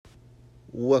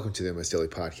Welcome to the MS Daily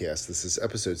Podcast. This is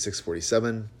episode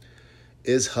 647.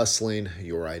 Is hustling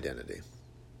your identity?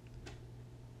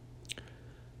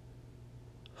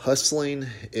 Hustling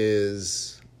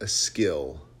is a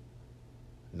skill,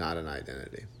 not an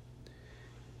identity.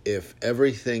 If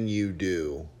everything you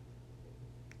do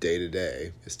day to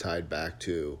day is tied back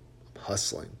to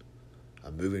hustling,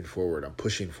 I'm moving forward, I'm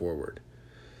pushing forward,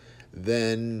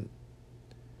 then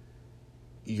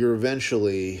you're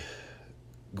eventually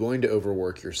going to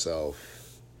overwork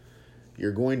yourself.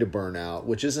 You're going to burn out,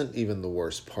 which isn't even the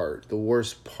worst part. The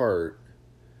worst part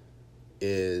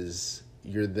is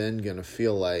you're then going to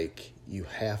feel like you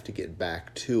have to get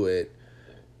back to it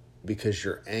because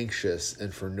you're anxious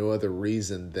and for no other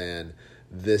reason than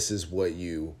this is what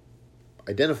you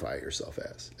identify yourself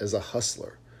as a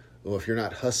hustler. Well, if you're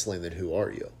not hustling, then who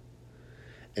are you?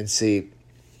 And see,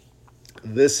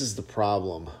 this is the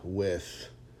problem with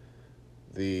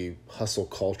the hustle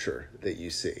culture that you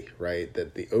see, right?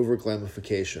 That the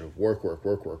over-glamification of work,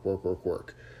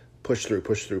 push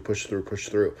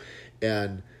through.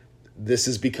 And this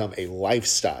has become a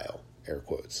lifestyle, air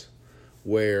quotes,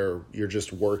 where you're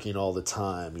just working all the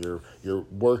time. You're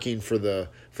working for the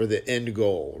end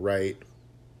goal, right?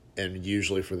 And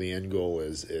usually for the end goal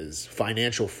is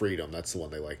financial freedom. That's the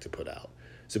one they like to put out.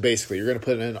 So basically, you're going to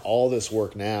put in all this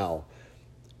work now,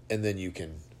 and then you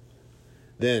can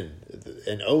then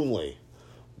and only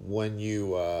when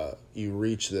you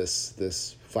reach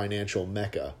this financial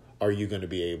mecca are you going to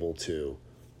be able to,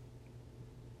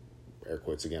 air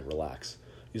quotes again, relax.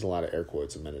 Use a lot of air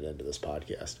quotes a minute into this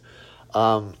podcast.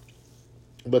 But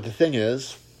the thing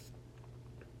is,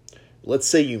 let's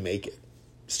say you make it.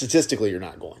 Statistically, you're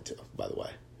not going to, by the way.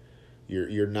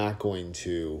 You're not going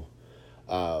to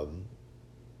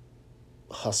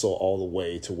hustle all the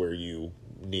way to where you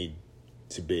need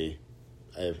to be.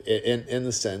 In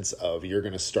the sense of you're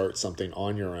going to start something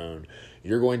on your own,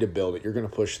 you're going to build it, you're going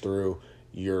to push through,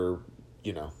 you're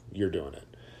doing it.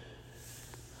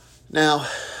 Now,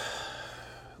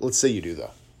 let's say you do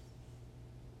though.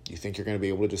 You think you're going to be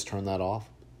able to just turn that off?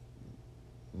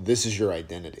 This is your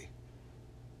identity.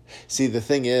 See, the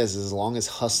thing is as long as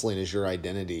hustling is your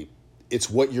identity, it's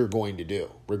what you're going to do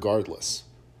regardless.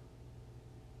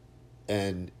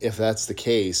 And if that's the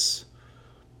case,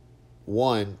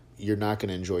 one, you're not going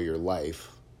to enjoy your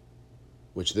life,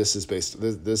 which this is based.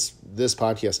 This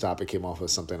podcast topic came off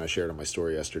of something I shared on my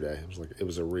story yesterday. It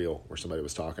was a reel where somebody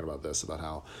was talking about this, about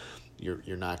how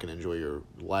you're not going to enjoy your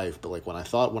life. But like when I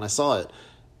saw it,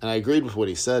 and I agreed with what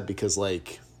he said, because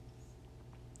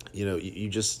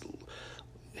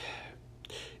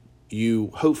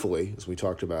you hopefully, as we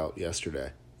talked about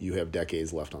yesterday, you have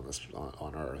decades left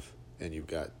on Earth, and you've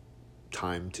got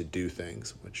time to do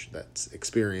things, which that's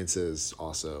experiences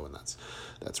also, and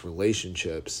that's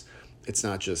relationships. It's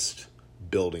not just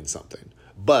building something,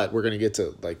 but we're going to get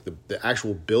to like the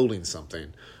actual building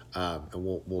something, and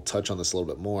we'll touch on this a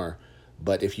little bit more.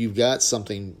 But if you've got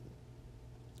something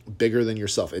bigger than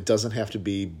yourself, it doesn't have to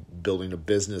be building a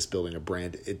business, building a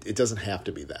brand. It doesn't have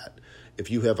to be that. If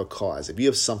you have a cause, if you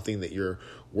have something that you're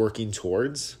working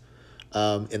towards,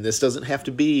 and this doesn't have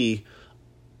to be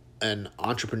an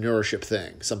entrepreneurship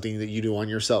thing, something that you do on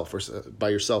yourself or by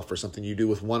yourself, or something you do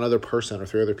with one other person or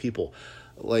three other people,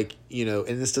 and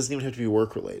this doesn't even have to be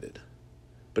work related.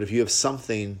 But if you have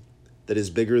something that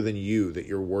is bigger than you that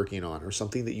you're working on, or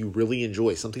something that you really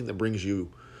enjoy, something that brings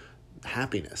you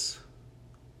happiness,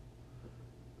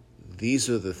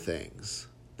 these are the things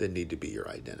that need to be your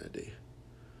identity.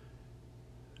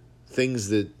 Things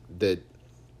that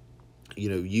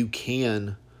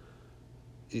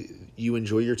you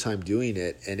enjoy your time doing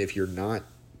it, and if you're not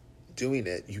doing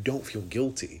it, you don't feel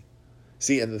guilty.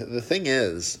 See, and the thing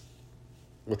is,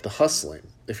 with the hustling,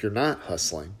 if you're not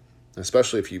hustling,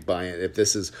 especially if you buy it, if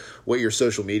this is what your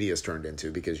social media has turned into,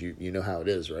 because you know how it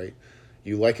is, right?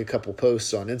 You like a couple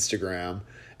posts on Instagram,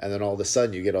 and then all of a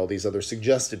sudden you get all these other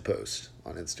suggested posts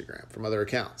on Instagram from other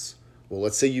accounts. Well,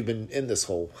 let's say you've been in this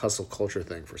whole hustle culture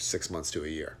thing for 6 months to a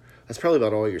year. That's probably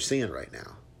about all you're seeing right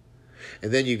now.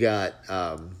 And then you got,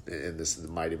 and this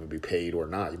might even be paid or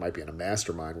not, you might be in a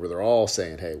mastermind where they're all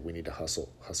saying, hey, we need to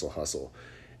hustle.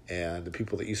 And the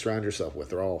people that you surround yourself with,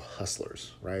 they're all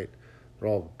hustlers, right? They're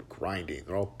all grinding.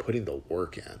 They're all putting the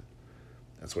work in.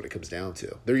 That's what it comes down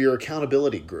to. They're your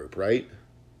accountability group, right?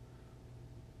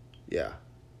 Yeah.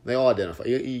 They all identify.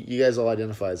 You guys all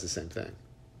identify as the same thing.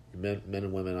 Men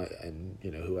and women and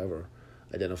whoever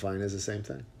identifying as the same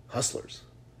thing. Hustlers.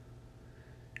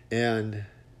 And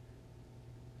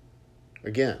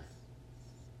again,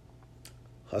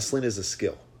 hustling is a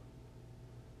skill.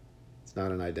 It's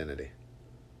not an identity.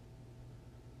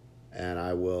 And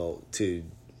I will, to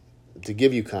to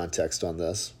give you context on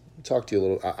this, I'll talk to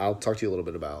you a little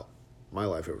bit about my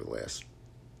life over the last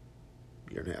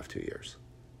year and a half, 2 years.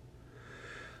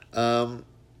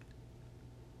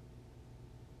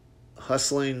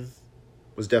 Hustling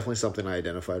was definitely something I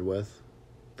identified with.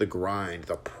 The grind,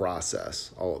 the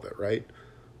process, all of it, right?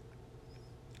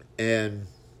 And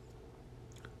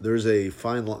there's a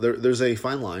fine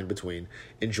line between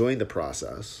enjoying the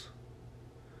process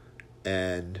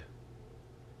and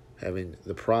having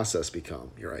the process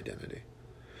become your identity.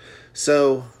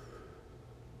 So,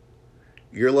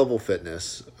 Your Level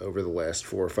Fitness over the last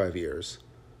 4 or 5 years,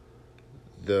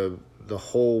 the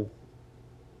whole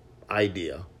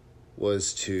idea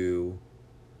was to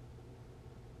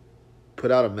put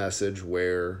out a message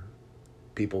where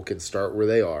people can start where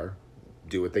they are,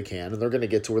 do what they can, and they're going to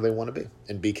get to where they want to be,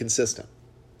 and be consistent.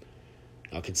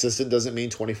 Now, consistent doesn't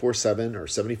mean 24/7 or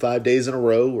 75 days in a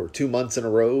row or 2 months in a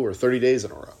row or 30 days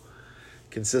in a row.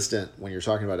 Consistent, when you're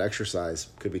talking about exercise,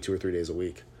 could be 2 or 3 days a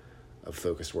week of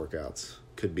focused workouts.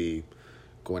 Could be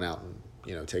going out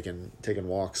and, taking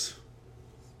walks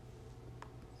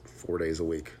 4 days a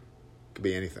week. Could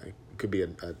be anything. It could be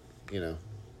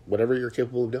whatever you're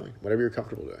capable of doing, whatever you're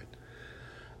comfortable doing.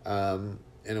 And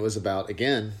it was about,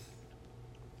 again,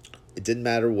 it doesn't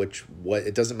matter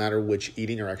which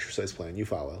eating or exercise plan you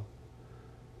follow.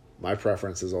 My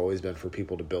preference has always been for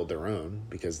people to build their own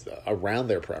around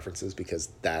their preferences, because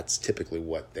that's typically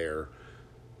what they're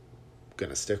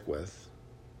going to stick with.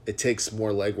 It takes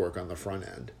more legwork on the front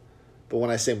end. But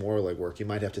when I say more legwork, you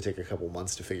might have to take a couple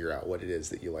months to figure out what it is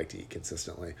that you like to eat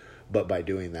consistently. But by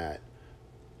doing that,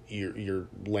 you're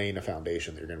laying a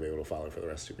foundation that you're going to be able to follow for the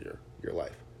rest of your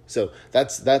life. So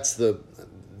that's the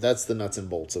nuts and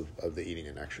bolts of the eating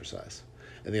and exercise.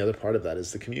 And the other part of that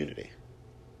is the community,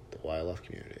 the YLF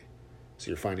community. So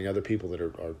you're finding other people that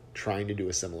are trying to do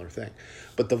a similar thing.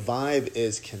 But the vibe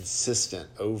is consistent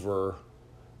over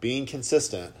being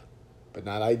consistent, but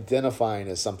not identifying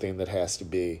as something that has to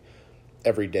be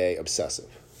everyday obsessive.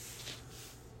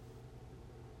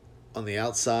 On the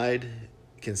outside,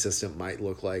 consistent might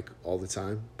look like all the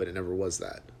time, but it never was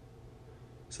that.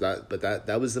 So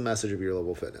that was the message of Your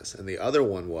Level Fitness. And the other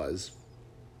one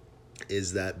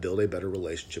is that build a better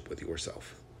relationship with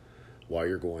yourself while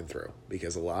you're going through.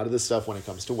 Because a lot of the stuff when it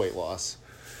comes to weight loss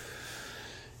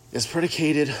is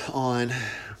predicated on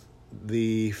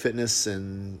the fitness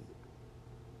and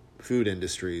food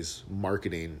industries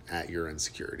marketing at your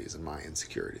insecurities and my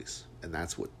insecurities. And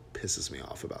that's what pisses me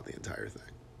off about the entire thing.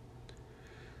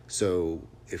 So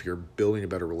if you're building a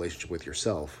better relationship with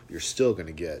yourself, you're still going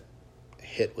to get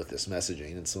hit with this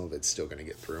messaging, and some of it's still going to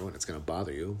get through, and it's going to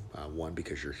bother you. One,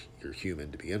 because you're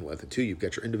human to begin with, and two, you've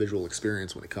got your individual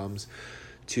experience when it comes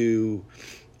to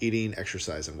eating,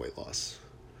 exercise, and weight loss.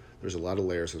 There's a lot of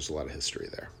layers. There's a lot of history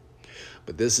there.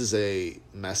 But this is a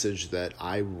message that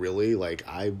I really like.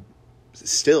 I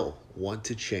still want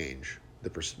to change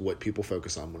what people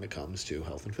focus on when it comes to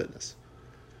health and fitness.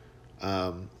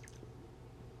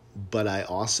 But I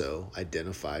also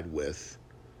identified with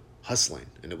hustling,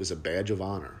 and it was a badge of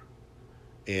honor.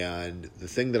 And the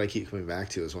thing that I keep coming back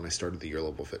to is when I started the Your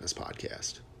Level Fitness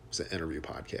podcast. It's an interview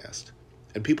podcast.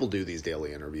 And people do these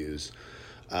daily interviews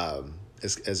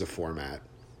as a format.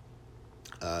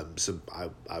 So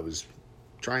I was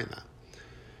trying that.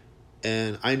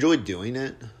 And I enjoyed doing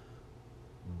it,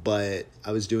 but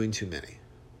I was doing too many.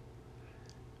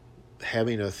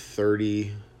 Having a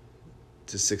 30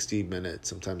 to 60 minute,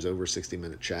 sometimes over 60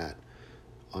 minute chat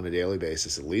on a daily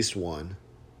basis, at least one.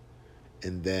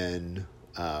 And then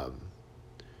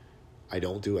I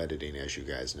don't do editing, as you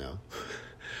guys know,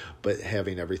 but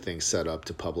having everything set up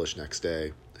to publish next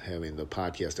day, having the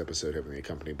podcast episode, having the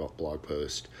accompanying blog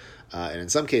post. And in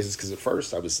some cases, because at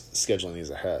first I was scheduling these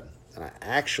ahead, and I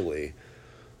actually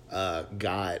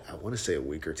got, I want to say, a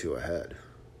week or two ahead.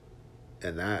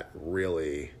 And that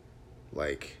really,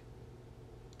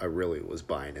 I really was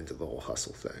buying into the whole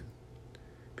hustle thing.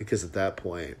 Because at that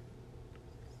point,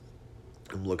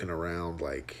 I'm looking around,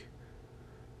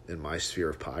 in my sphere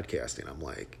of podcasting, I'm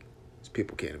like, these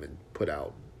people can't even put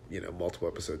out, multiple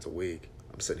episodes a week.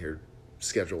 I'm sitting here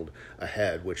scheduled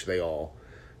ahead, which they all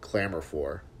clamor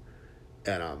for,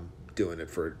 and I'm doing it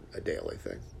for a daily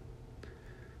thing.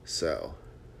 So,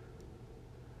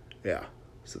 yeah.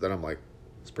 So then I'm like,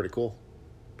 it's pretty cool.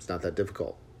 It's not that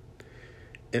difficult.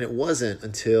 And it wasn't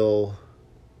until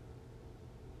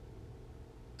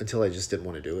I just didn't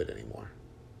want to do it anymore.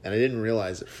 And I didn't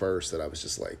realize at first that I was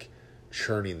just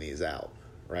churning these out,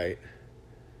 right?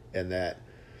 And that,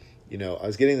 I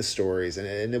was getting the stories,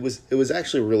 and it was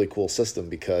actually a really cool system,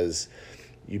 because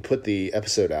you put the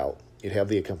episode out, you'd have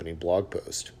the accompanying blog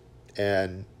post,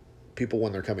 and people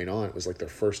when they're coming on, it was like their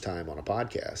first time on a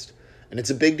podcast. And it's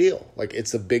a big deal. Like,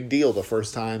 it's a big deal the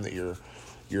first time that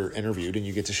you're interviewed and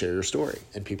you get to share your story,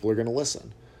 and people are going to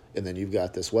listen. And then you've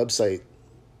got this website,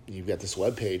 you've got this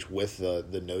webpage with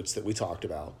the notes that we talked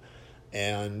about,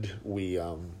 and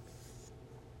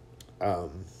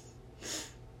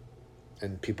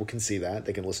and people can see that.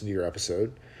 They can listen to your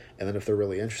episode, and then if they're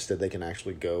really interested, they can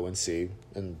actually go and see,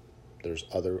 and there's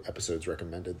other episodes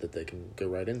recommended that they can go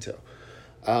right into.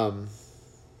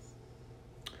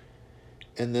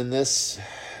 And then this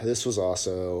was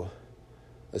also,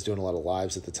 I was doing a lot of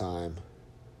lives at the time.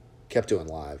 Kept doing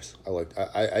lives.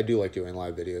 I do like doing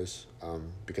live videos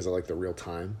because I like the real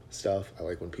time stuff. I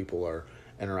like when people are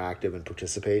interactive and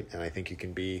participate, and I think you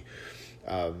can be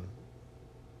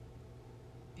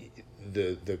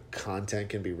the content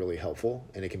can be really helpful,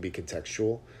 and it can be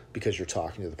contextual because you're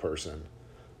talking to the person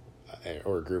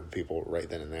or a group of people right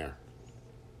then and there.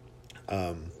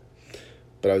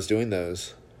 But I was doing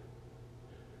those,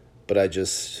 but I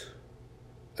was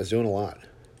doing a lot,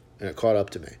 and it caught up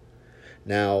to me.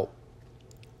 Now,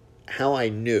 how I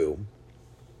knew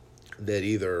that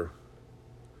either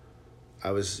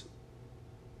I was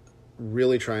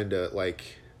really trying to,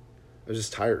 like, I was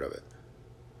just tired of it.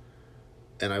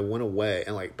 And I went away,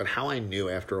 and but how I knew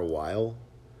after a while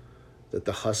that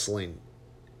the hustling,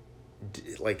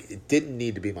 it didn't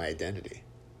need to be my identity.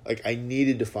 Like, I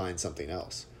needed to find something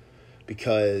else.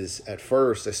 Because at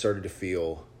first I started to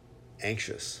feel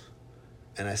anxious,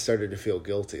 and I started to feel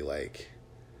guilty. Like,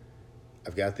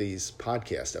 I've got these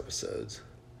podcast episodes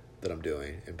that I'm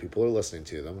doing, and people are listening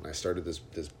to them, and I started this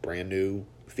brand new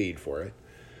feed for it,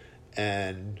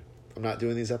 and I'm not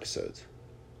doing these episodes,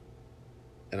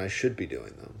 and I should be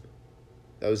doing them.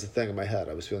 That was the thing in my head.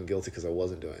 I was feeling guilty because I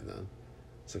wasn't doing them.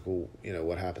 It's like, well,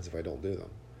 what happens if I don't do them?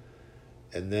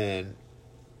 And then,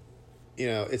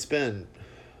 it's been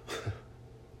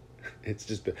it's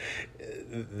just been,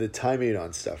 the timing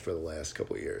on stuff for the last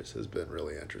couple of years has been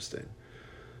really interesting.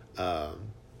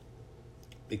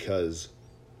 Because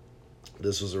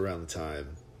this was around the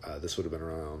time, this would have been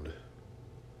around,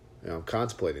 I'm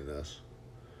contemplating this,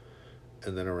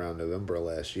 and then around November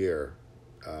last year,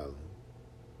 I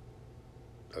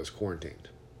was quarantined,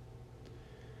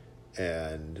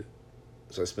 and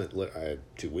so I had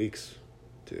 2 weeks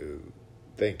to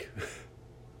think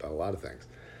about a lot of things,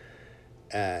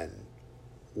 and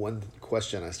one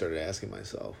question I started asking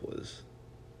myself was,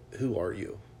 who are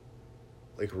you?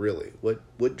 Like, really,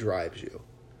 what drives you?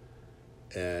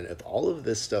 And if all of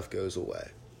this stuff goes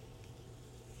away,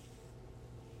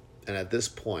 and at this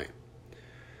point,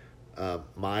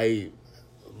 my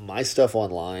stuff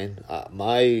online,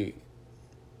 my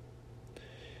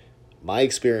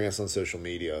experience on social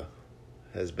media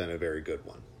has been a very good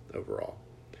one overall.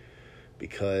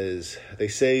 Because they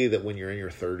say that when you're in your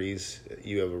 30s,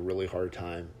 you have a really hard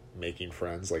time making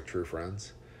friends, like true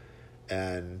friends.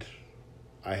 And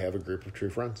I have a group of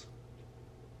true friends.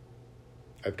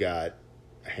 I've got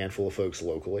a handful of folks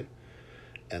locally,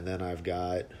 and then I've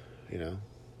got, a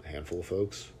handful of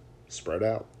folks spread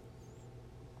out.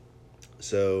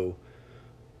 So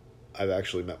I've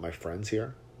actually met my friends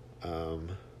here.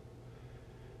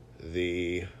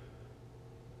 The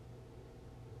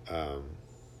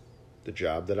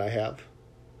job that I have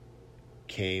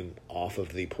came off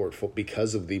of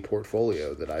because of the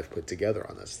portfolio that I've put together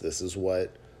on this. This is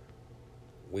what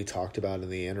we talked about in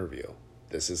the interview.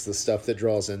 This is the stuff that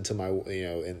draws into my,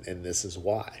 and this is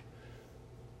why.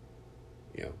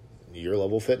 Year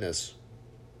level fitness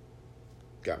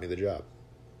got me the job.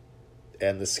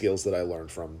 And the skills that I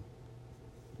learned from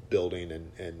building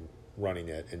and running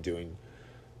it and doing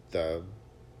the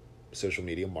social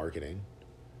media marketing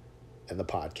and the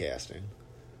podcasting.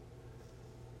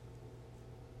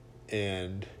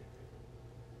 And,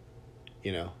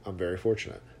 I'm very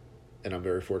fortunate. And I'm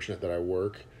very fortunate that I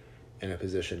work in a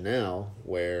position now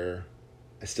where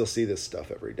I still see this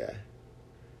stuff every day.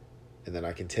 And then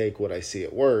I can take what I see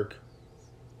at work,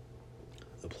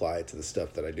 apply it to the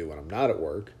stuff that I do when I'm not at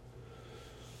work,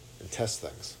 and test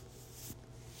things.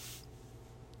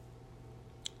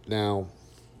 Now,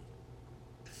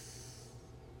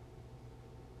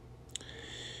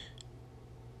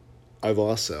 I've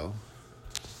also,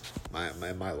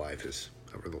 my life is,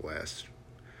 over the last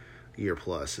year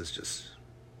plus, has just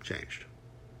changed.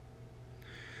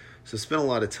 So I spent a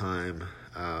lot of time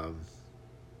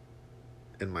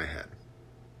in my head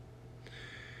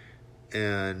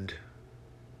and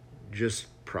just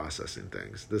processing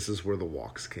things. This is where the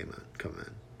walks come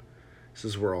in. This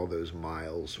is where all those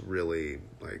miles really,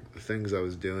 like the things I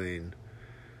was doing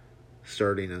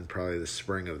starting in probably the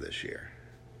spring of this year,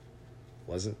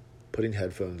 wasn't putting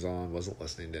headphones on, wasn't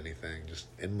listening to anything, just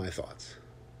in my thoughts.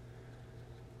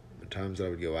 The times that I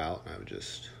would go out and I would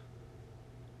just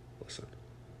listen.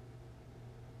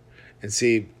 And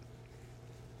see,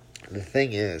 the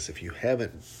thing is, if you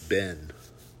haven't been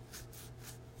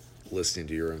listening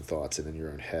to your own thoughts and in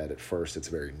your own head, at first it's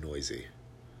very noisy.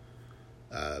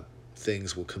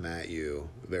 Things will come at you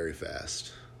very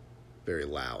fast, very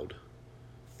loud,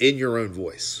 in your own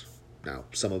voice. Now,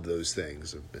 some of those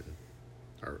things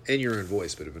are in your own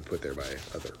voice, but have been put there by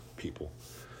other people.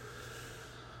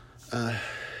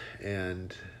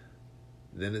 And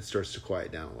then it starts to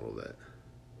quiet down a little bit.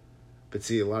 But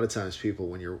see, a lot of times people,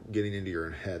 when you're getting into your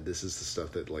own head, this is the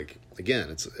stuff that, like, again,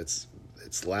 it's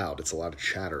loud. It's a lot of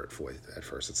chatter at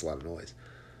first. It's a lot of noise.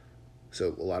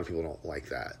 So a lot of people don't like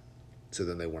that. So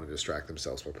then they want to distract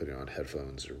themselves by putting on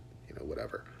headphones or,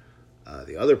 whatever.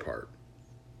 The other part,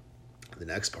 the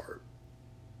next part,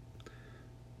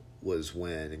 was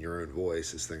when, in your own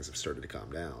voice, as things have started to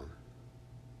calm down,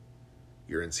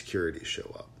 your insecurities show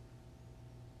up.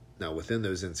 Now, within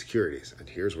those insecurities, and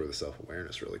here's where the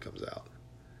self-awareness really comes out.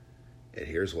 And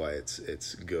here's why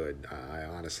it's good. I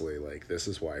honestly, this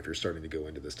is why if you're starting to go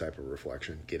into this type of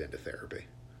reflection, get into therapy.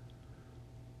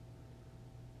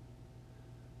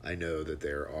 I know that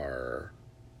there are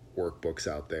workbooks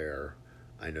out there.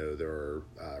 I know there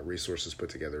are resources put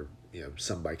together,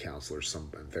 some by counselors, some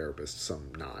by therapists,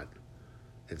 some not.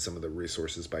 And some of the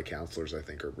resources by counselors I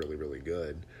think are really, really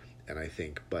good. And I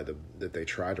think that they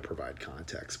try to provide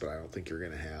context, but I don't think you're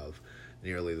going to have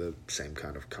nearly the same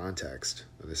kind of context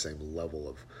or the same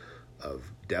level of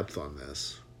depth on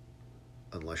this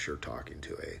unless you're talking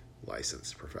to a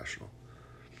licensed professional.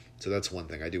 So that's one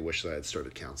thing. I do wish that I had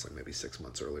started counseling maybe 6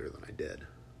 months earlier than I did.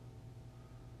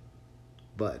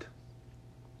 But,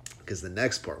 because the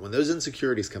next part, when those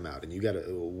insecurities come out, and you got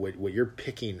to, what you're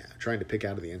trying to pick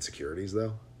out of the insecurities,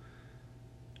 though,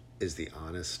 is the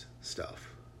honest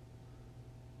stuff.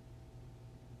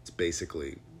 It's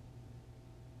basically,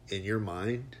 in your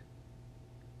mind,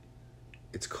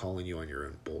 it's calling you on your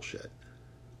own bullshit.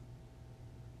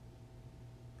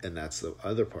 And that's the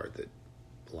other part that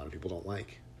a lot of people don't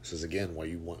like. This is, again, where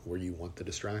you want the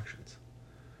distractions.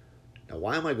 Now,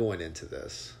 why am I going into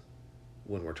this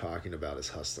when we're talking about is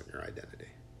hustling your identity?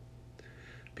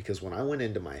 Because when I went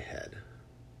into my head,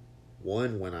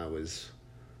 when I was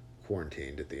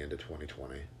quarantined at the end of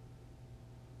 2020, I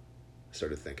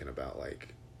started thinking about,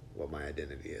 what my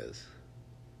identity is.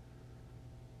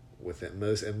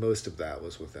 Most of that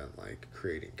was within,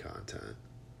 creating content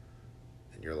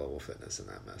and your level of fitness in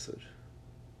that message.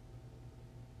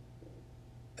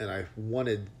 And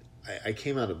I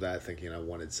came out of that thinking I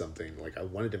wanted something, I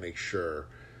wanted to make sure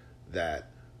that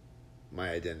my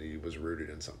identity was rooted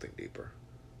in something deeper.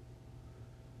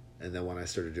 And then when I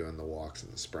started doing the walks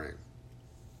in the spring,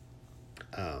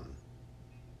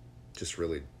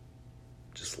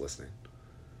 just listening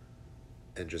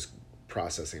and just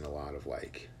processing a lot of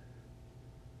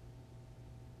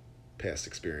past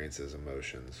experiences,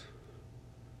 emotions,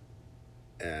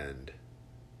 and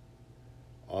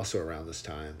also around this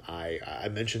time, I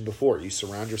mentioned before, you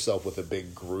surround yourself with a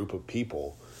big group of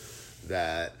people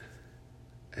that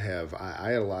I had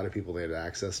a lot of people that had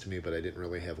access to me, but I didn't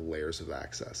really have layers of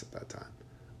access at that time.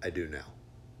 I do now.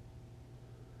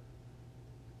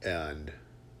 And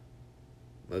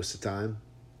most of the time,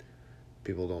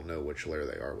 people don't know which layer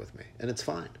they are with me. And it's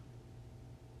fine.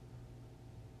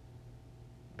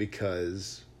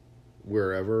 Because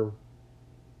wherever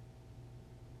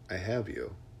I have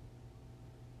you,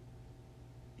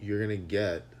 you're going to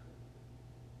get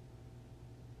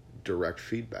direct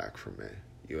feedback from me.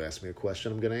 You ask me a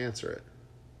question, I'm going to answer it.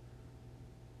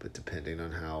 But depending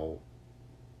on how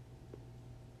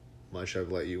much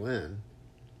I've let you in,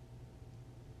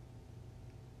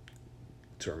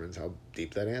 determines how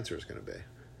deep that answer is going to be.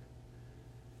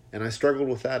 And I struggled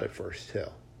with that at first too.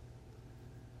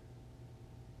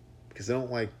 Because I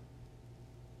don't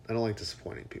like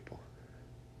disappointing people.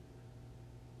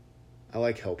 I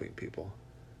like helping people.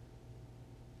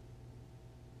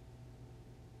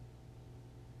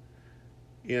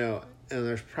 And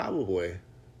there's probably,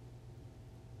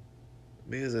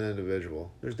 me as an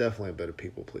individual, there's definitely a bit of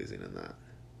people pleasing in that.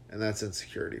 And that's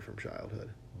insecurity from childhood.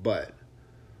 But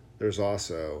there's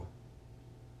also,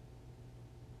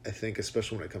 I think,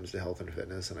 especially when it comes to health and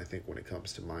fitness, and I think when it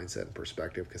comes to mindset and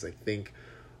perspective, because I think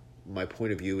my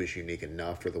point of view is unique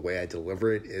enough, or the way I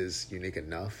deliver it is unique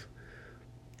enough,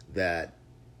 that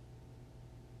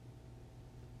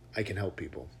I can help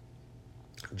people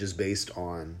just based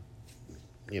on,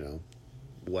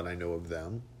 what I know of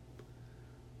them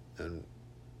and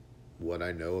what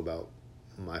I know about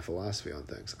my philosophy on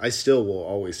things. I still will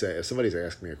always say, if somebody's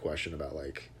asking me a question about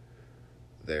like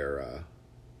their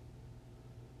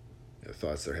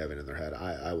thoughts they're having in their head,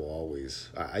 I will always,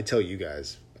 I tell you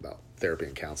guys about therapy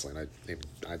and counseling.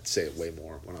 I'd say it way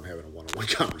more when I'm having a one-on-one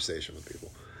conversation with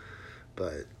people.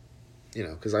 But,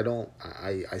 because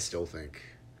I still think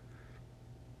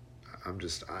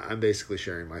I'm basically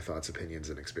sharing my thoughts, opinions,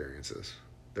 and experiences.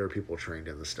 There are people trained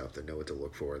in this stuff that know what to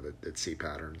look for, that see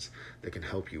patterns, that can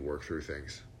help you work through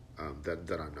things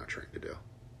that I'm not trained to do.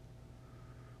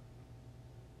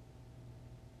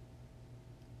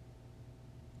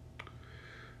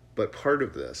 But part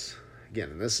of this, again,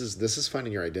 and this is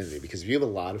finding your identity, because if you have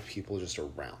a lot of people just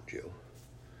around you,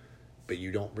 but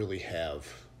you don't really have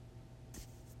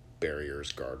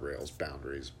barriers, guardrails,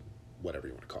 boundaries, whatever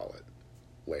you want to call it,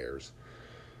 layers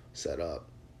set up,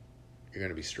 you're going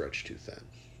to be stretched too thin.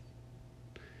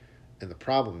 And the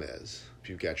problem is, if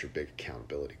you've got your big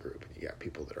accountability group and you got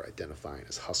people that are identifying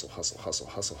as hustle, hustle, hustle,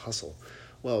 hustle, hustle,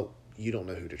 well, you don't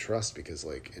know who to trust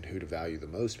and who to value the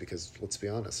most, because let's be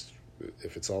honest,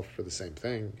 if it's all for the same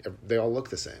thing, they all look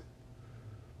the same.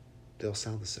 They all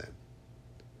sound the same.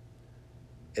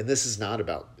 And this is not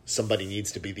about somebody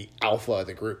needs to be the alpha of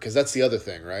the group, because that's the other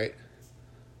thing, right?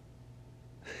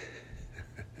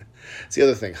 It's the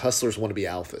other thing. Hustlers want to be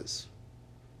alphas.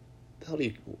 What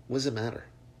does it matter?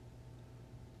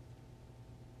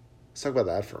 Let's talk about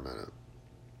that for a minute.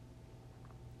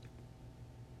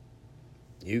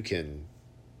 You can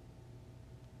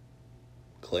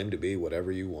claim to be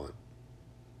whatever you want.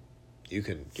 You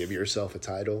can give yourself a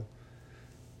title.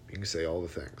 You can say all the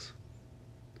things.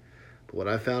 But what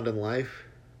I found in life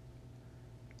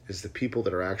is the people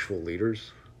that are actual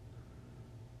leaders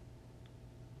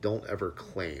don't ever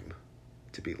claim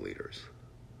to be leaders.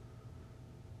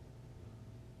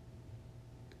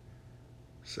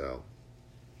 So,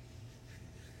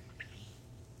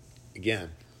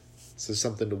 again, this is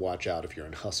something to watch out if you're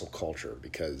in hustle culture,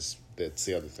 because that's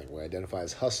the other thing. We identify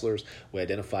as hustlers. We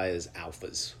identify as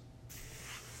alphas.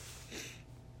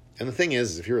 And the thing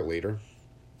is if you're a leader,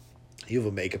 you have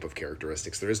a makeup of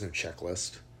characteristics. There is no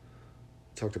checklist.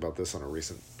 I talked about this on a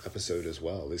recent episode as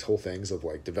well. These whole things of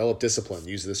like, develop discipline,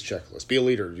 use this checklist. Be a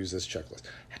leader, use this checklist.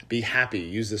 Be happy,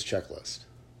 use this checklist.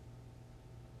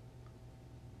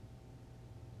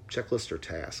 Checklists are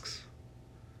tasks.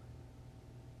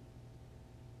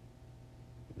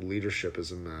 Leadership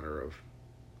is a matter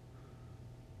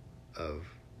of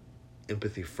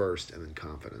empathy first, and then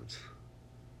confidence.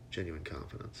 Genuine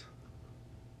confidence.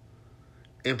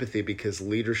 Empathy, because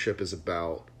leadership is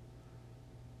about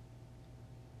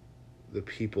the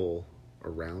people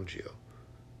around you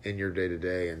in your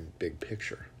day-to-day and big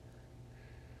picture.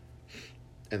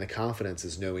 And the confidence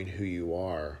is knowing who you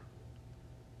are.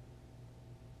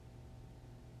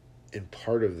 And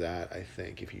part of that, I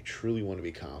think, if you truly want to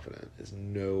be confident, is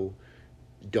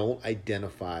don't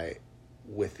identify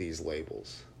with these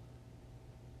labels.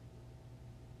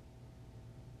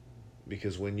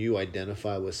 Because when you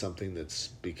identify with something that's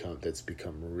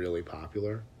become really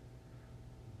popular,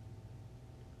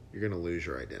 you're going to lose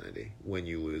your identity when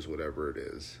you lose whatever it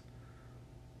is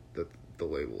that the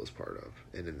label is part of.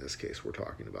 And in this case, we're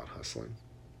talking about hustling.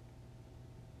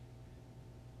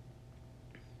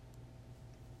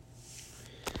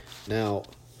 Now,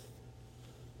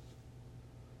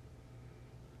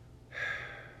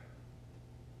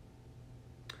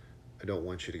 I don't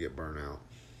want you to get burnt out.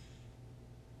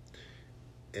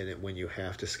 And when you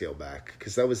have to scale back,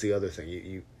 because that was the other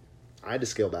thing. I had to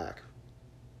scale back.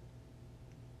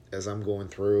 As I'm going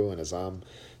through and as I'm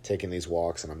taking these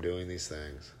walks and I'm doing these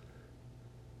things.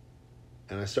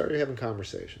 And I started having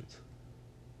conversations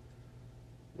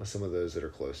with some of those that are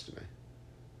close to me.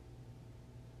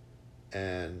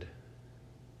 And,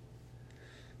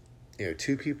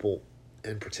 two people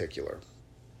in particular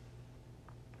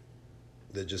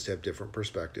that just have different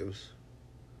perspectives.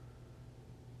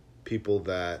 People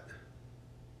that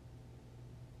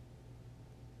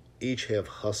each have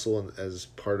hustle as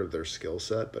part of their skill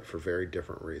set, but for very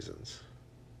different reasons.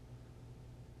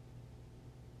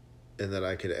 And that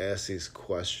I could ask these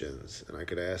questions, and I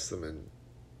could ask them and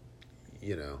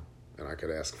I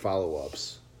could ask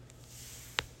follow-ups,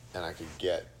 and I could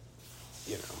get,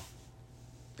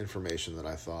 information that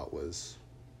I thought was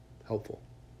helpful.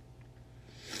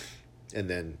 And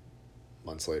then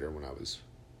months later, when I was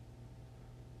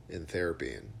in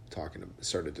therapy and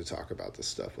started to talk about this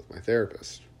stuff with my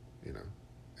therapist,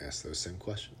 ask those same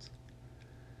questions.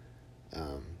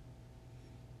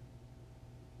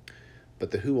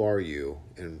 But the who are you,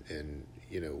 and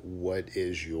what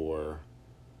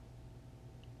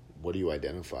do you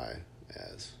identify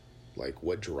as? Like,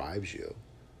 what drives you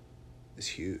is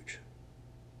huge.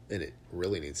 And it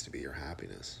really needs to be your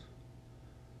happiness.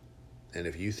 And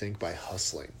if you think by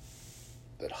hustling,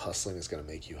 that hustling is going to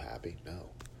make you happy, no.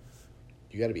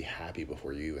 You got to be happy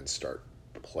before you even start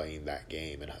playing that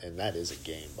game. And that is a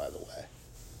game, by the way.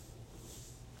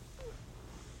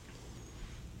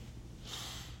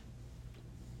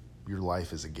 Your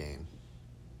life is a game.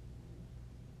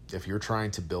 If you're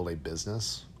trying to build a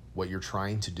business, what you're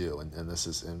trying to do, and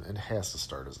it has to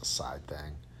start as a side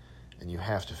thing, and you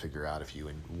have to figure out if you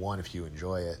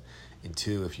enjoy it, and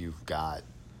two, if you've got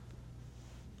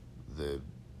the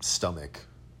stomach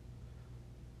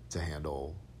to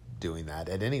handle doing that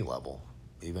at any level,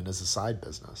 even as a side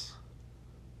business.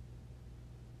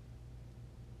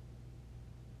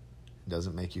 It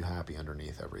doesn't make you happy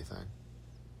underneath everything.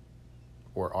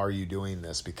 Or are you doing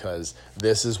this because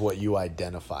this is what you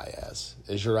identify as?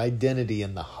 Is your identity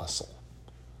in the hustle?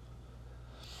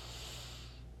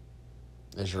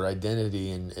 Is your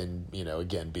identity in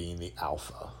again, being the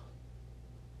alpha?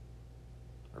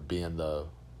 Or being the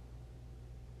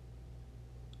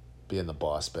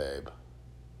boss babe?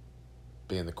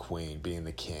 Being the queen? Being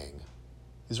the king?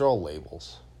 These are all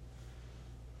labels.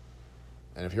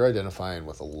 And if you're identifying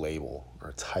with a label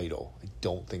or a title, I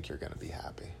don't think you're going to be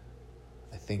happy.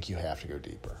 I think you have to go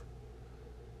deeper.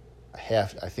 I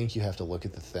think you have to look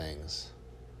at the things,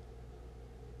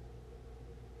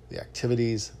 the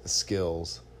activities, the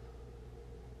skills,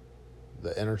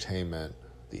 the entertainment,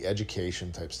 the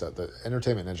education type stuff, the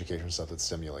entertainment and education stuff that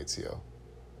stimulates you.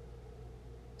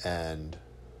 And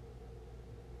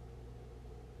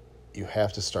you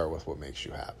have to start with what makes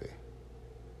you happy.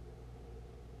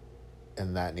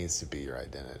 And that needs to be your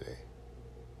identity.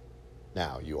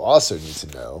 Now, you also need to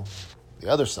know the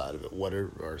other side of it. What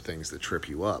are things that trip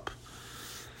you up?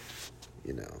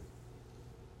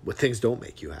 What things don't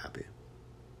make you happy?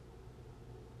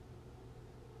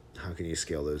 How can you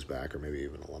scale those back or maybe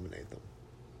even eliminate them?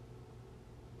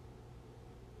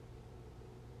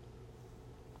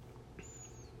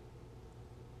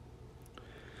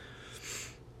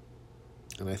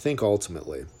 And I think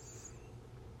ultimately,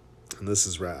 and this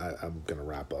is I'm going to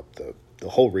wrap up the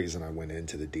whole reason I went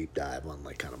into the deep dive on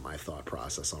kind of my thought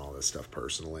process on all this stuff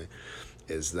personally,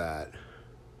 is that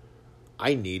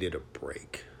I needed a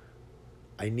break.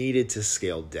 I needed to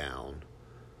scale down.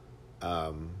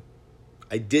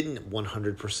 I didn't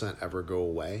 100% ever go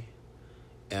away.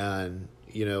 And,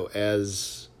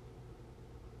 as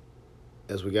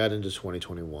we got into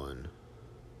 2021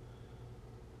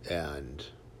 and,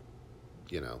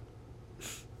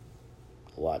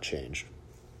 a lot changed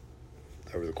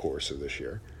over the course of this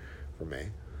year for me.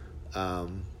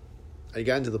 I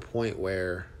got to the point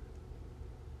where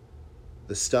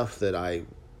the stuff that I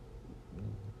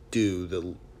do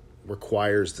that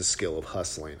requires the skill of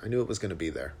hustling, I knew it was going to be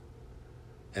there.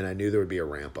 And I knew there would be a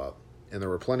ramp up. And there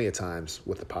were plenty of times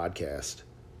with the podcast,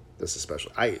 this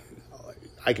especially, I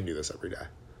can do this every day.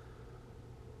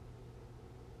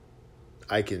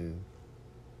 I can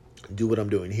do what I'm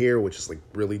doing here, which is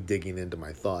really digging into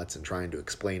my thoughts and trying to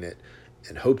explain it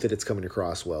and hope that it's coming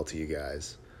across well to you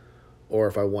guys. Or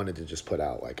if I wanted to just put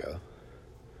out a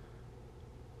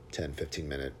 10, 15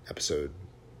 minute episode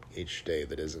each day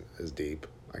that isn't as deep,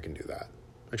 I can do that.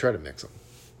 I try to mix them.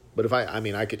 But if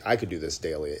I could do this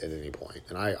daily at any point.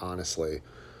 And I honestly,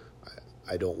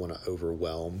 I don't want to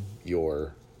overwhelm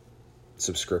your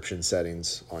subscription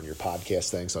settings on your podcast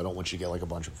thing. So I don't want you to get a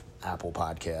bunch of Apple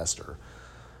Podcast or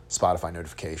Spotify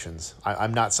notifications.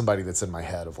 I'm not somebody that's in my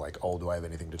head of do I have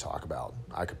anything to talk about?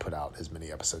 I could put out as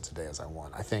many episodes a day as I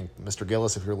want. I think, Mr.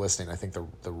 Gillis, if you're listening, I think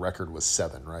the record was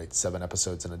 7, right? 7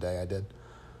 episodes in a day I did.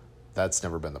 That's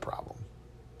never been the problem.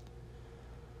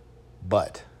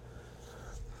 But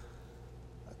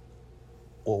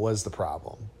what was the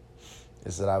problem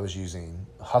is that I was using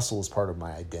hustle as part of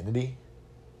my identity,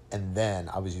 and then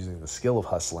I was using the skill of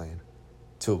hustling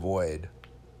to avoid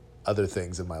other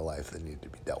things in my life that needed to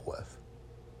be dealt with.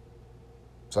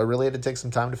 So I really had to take some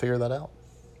time to figure that out.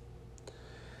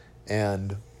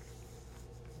 And,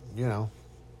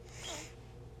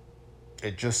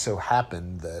 it just so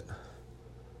happened that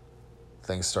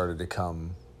things started to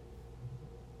come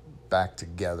back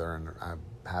together, and I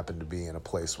happened to be in a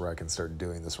place where I can start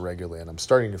doing this regularly, and I'm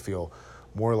starting to feel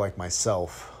more like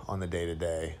myself on the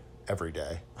day-to-day, every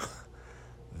day,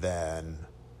 than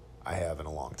I have in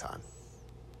a long time.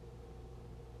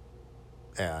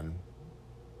 And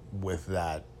with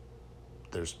that,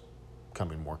 there's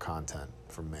coming more content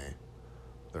from me.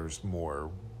 There's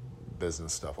more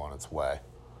business stuff on its way.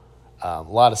 A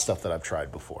lot of stuff that I've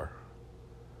tried before.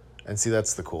 And see,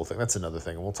 that's the cool thing. That's another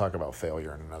thing. And we'll talk about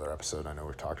failure in another episode. I know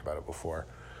we've talked about it before.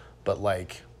 But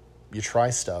you try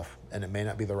stuff and it may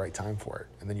not be the right time for it.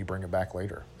 And then you bring it back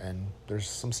later. And there's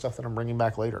some stuff that I'm bringing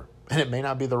back later. And it may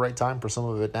not be the right time for some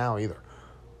of it now either.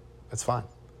 That's fine.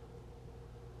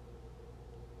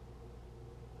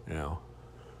 You know,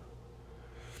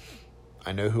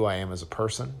 I know who I am as a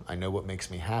person. I know what makes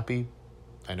me happy.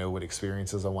 I know what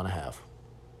experiences I want to have.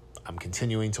 I'm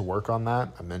continuing to work on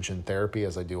that. I mentioned therapy,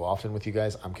 as I do often with you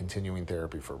guys. I'm continuing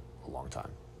therapy for a long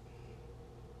time.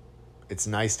 It's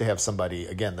nice to have somebody,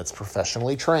 again, that's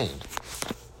professionally trained.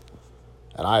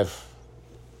 And I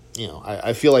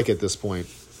feel like at this point,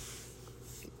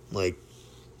 like,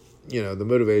 you know, the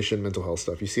motivation, mental health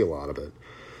stuff, you see a lot of it.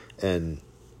 And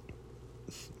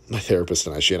my therapist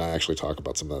and she and I actually talk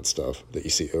about some of that stuff that you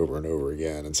see over and over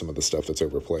again, and some of the stuff that's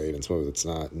overplayed and some of it's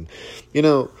not. And, you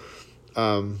know,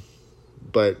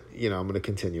 but, you know, I'm going to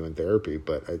continue in therapy,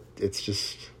 but it's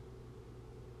just,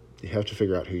 you have to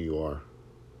figure out who you are.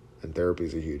 And therapy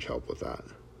is a huge help with that.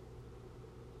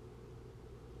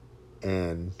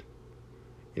 And,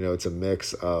 you know, it's a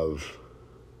mix of,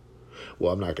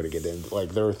 well, I'm not going to get into, like,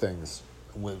 there are things,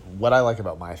 what I like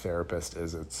about my therapist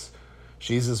is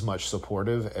she's as much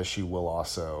supportive as she will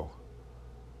also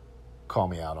call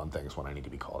me out on things when I need to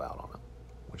be called out on it,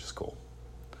 which is cool.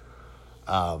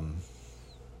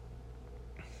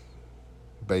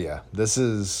 But yeah, this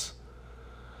is,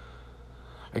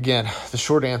 again, the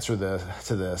short answer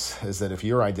to this is that if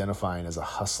you're identifying as a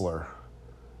hustler,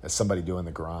 as somebody doing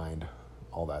the grind,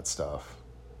 all that stuff,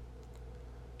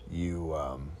 you,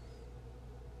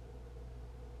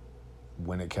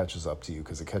 when it catches up to you,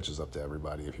 because it catches up to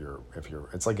everybody, if you're,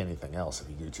 it's like anything else. If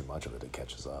you do too much of it, it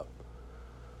catches up.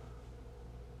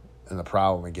 And the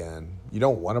problem, again, you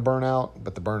don't want to burn out,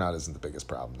 but the burnout isn't the biggest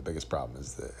problem. The biggest problem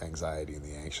is the anxiety and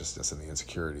the anxiousness and the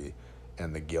insecurity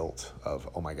and the guilt of,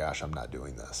 oh my gosh, I'm not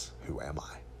doing this. Who am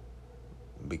I?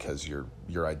 Because your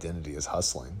identity is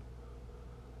hustling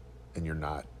and you're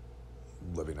not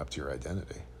living up to your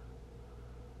identity.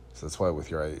 So that's why with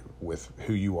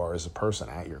who you are as a person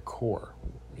at your core,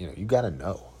 you know, you got to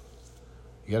know.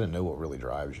 You got to know what really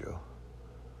drives you.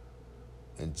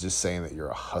 And just saying that you're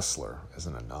a hustler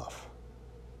isn't enough.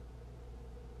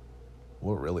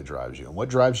 What really drives you? And what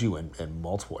drives you in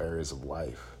multiple areas of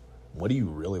life? What do you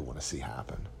really want to see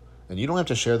happen? And you don't have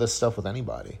to share this stuff with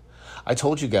anybody. I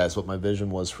told you guys what my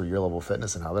vision was for Your Level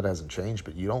Fitness and how that hasn't changed,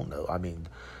 but you don't know. I mean,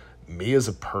 me as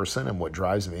a person and what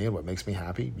drives me and what makes me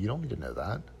happy, you don't need to know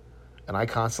that. And I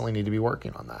constantly need to be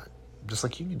working on that, just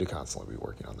like you need to constantly be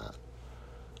working on that.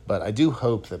 But I do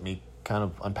hope that me kind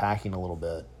of unpacking a little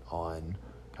bit on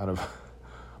kind of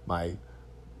my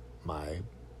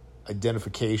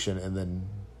identification and then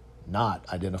not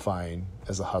identifying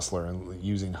as a hustler and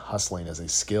using hustling as a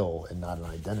skill and not an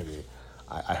identity.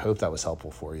 I hope that was helpful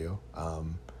for you.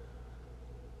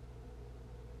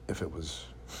 If it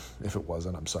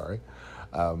wasn't, I'm sorry.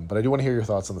 But I do want to hear your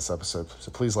thoughts on this episode, so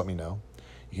please let me know.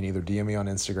 You can either DM me on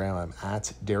Instagram. I'm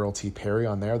at Daryl T. Perry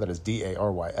on there. That is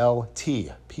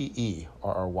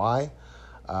DarylTperry.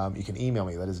 You can email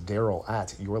me. That is Daryl at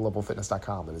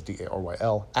yourlevelfitness.com. That is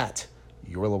DarylAt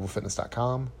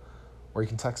yourlevelfitness.com. Or you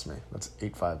can text me. That's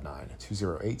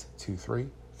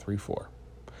 859-208-2334.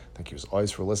 Thank you as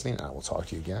always for listening, and I will talk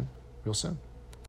to you again real soon.